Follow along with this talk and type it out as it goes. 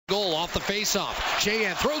off the faceoff.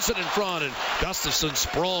 Sheahan throws it in front, and Gustafson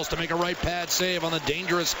sprawls to make a right pad save on the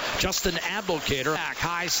dangerous Justin Abdelkader. Back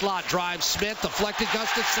high slot drive. Smith deflected.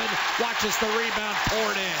 Gustafson watches the rebound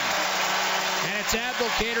poured in. And it's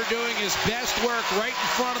Abdelkader doing his best work right in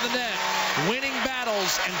front of the net, winning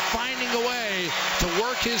battles and finding a way to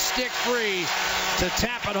work his stick free to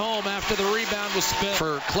tap it home after the rebound was spilled.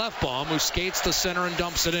 For Klefbom, who skates the center and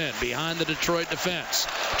dumps it in behind the Detroit defense.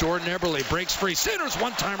 Jordan Eberle breaks free, centers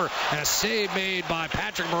one-timer, and a save made by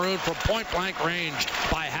Patrick Maroon from point-blank range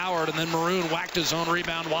by Howard, and then Maroon whacked his own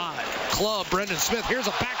rebound wide. Club, Brendan Smith, here's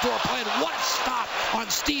a backdoor play, and what a stop on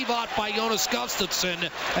Steve Ott by Jonas Gustafson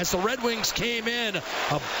as the Red Wings came in,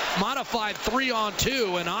 a modified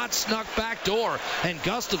 3-on-2, and Ott snuck back door, and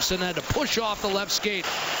Gustafson had to push off the left skate.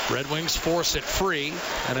 Red Wings force it free,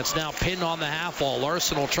 and it's now pinned on the half wall.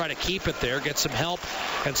 Larson will try to keep it there, get some help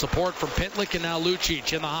and support from Pitlick, and now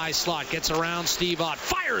Lucic in the high slot gets around Steve Ott,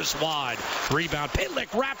 fires wide, rebound, Pitlick,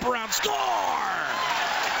 wraparound, score!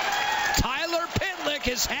 Tyler Pitlick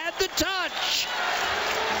has had the touch,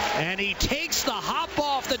 and he takes the hop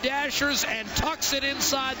off the Dashers and tucks it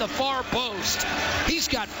inside the far post. He's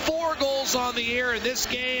got 4 goals on the year, and this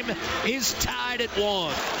game is tied at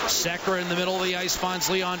 1. Sekera in the middle of the ice finds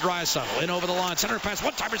Leon Draisaitl. In over the line, center pass,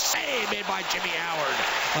 one-timer save made by Jimmy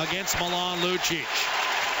Howard against Milan Lucic.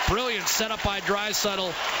 Brilliant setup by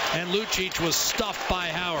Draisaitl, and Lucic was stuffed by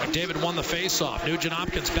Howard. David won the faceoff. Nugent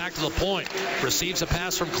Hopkins back to the point. Receives a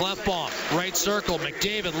pass from Klefbom. Right circle.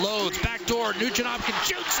 McDavid loads. Back door. Nugent Hopkins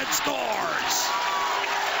shoots and scores.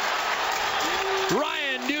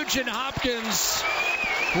 Ryan Nugent Hopkins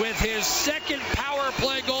with his second power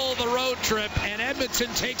play goal of the road trip, and Edmonton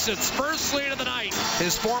takes its first lead of the night.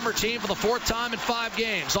 His former team for the 4th time in 5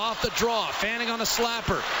 games. Off the draw, fanning on a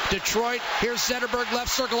slapper. Detroit, here's Zetterberg, left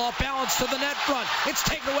circle, off balance to the net front. It's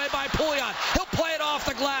taken away by Pouliot. He'll play it off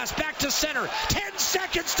the glass, back to center. 10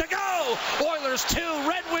 seconds to go. Oilers 2,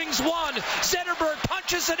 Red Wings 1. Zetterberg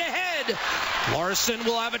punches it ahead. Larson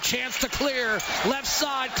will have a chance to clear. Left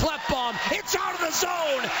side, Klefbom. It's out of the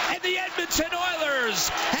zone, and the Edmonton Oilers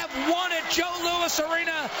have won at Joe Louis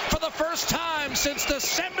Arena for the first time since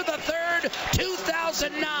December the 3rd,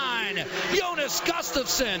 2009. Jonas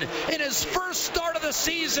Gustafson, in his first start of the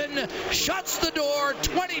season, shuts the door,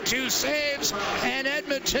 22 saves, and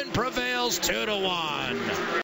Edmonton prevails 2-1.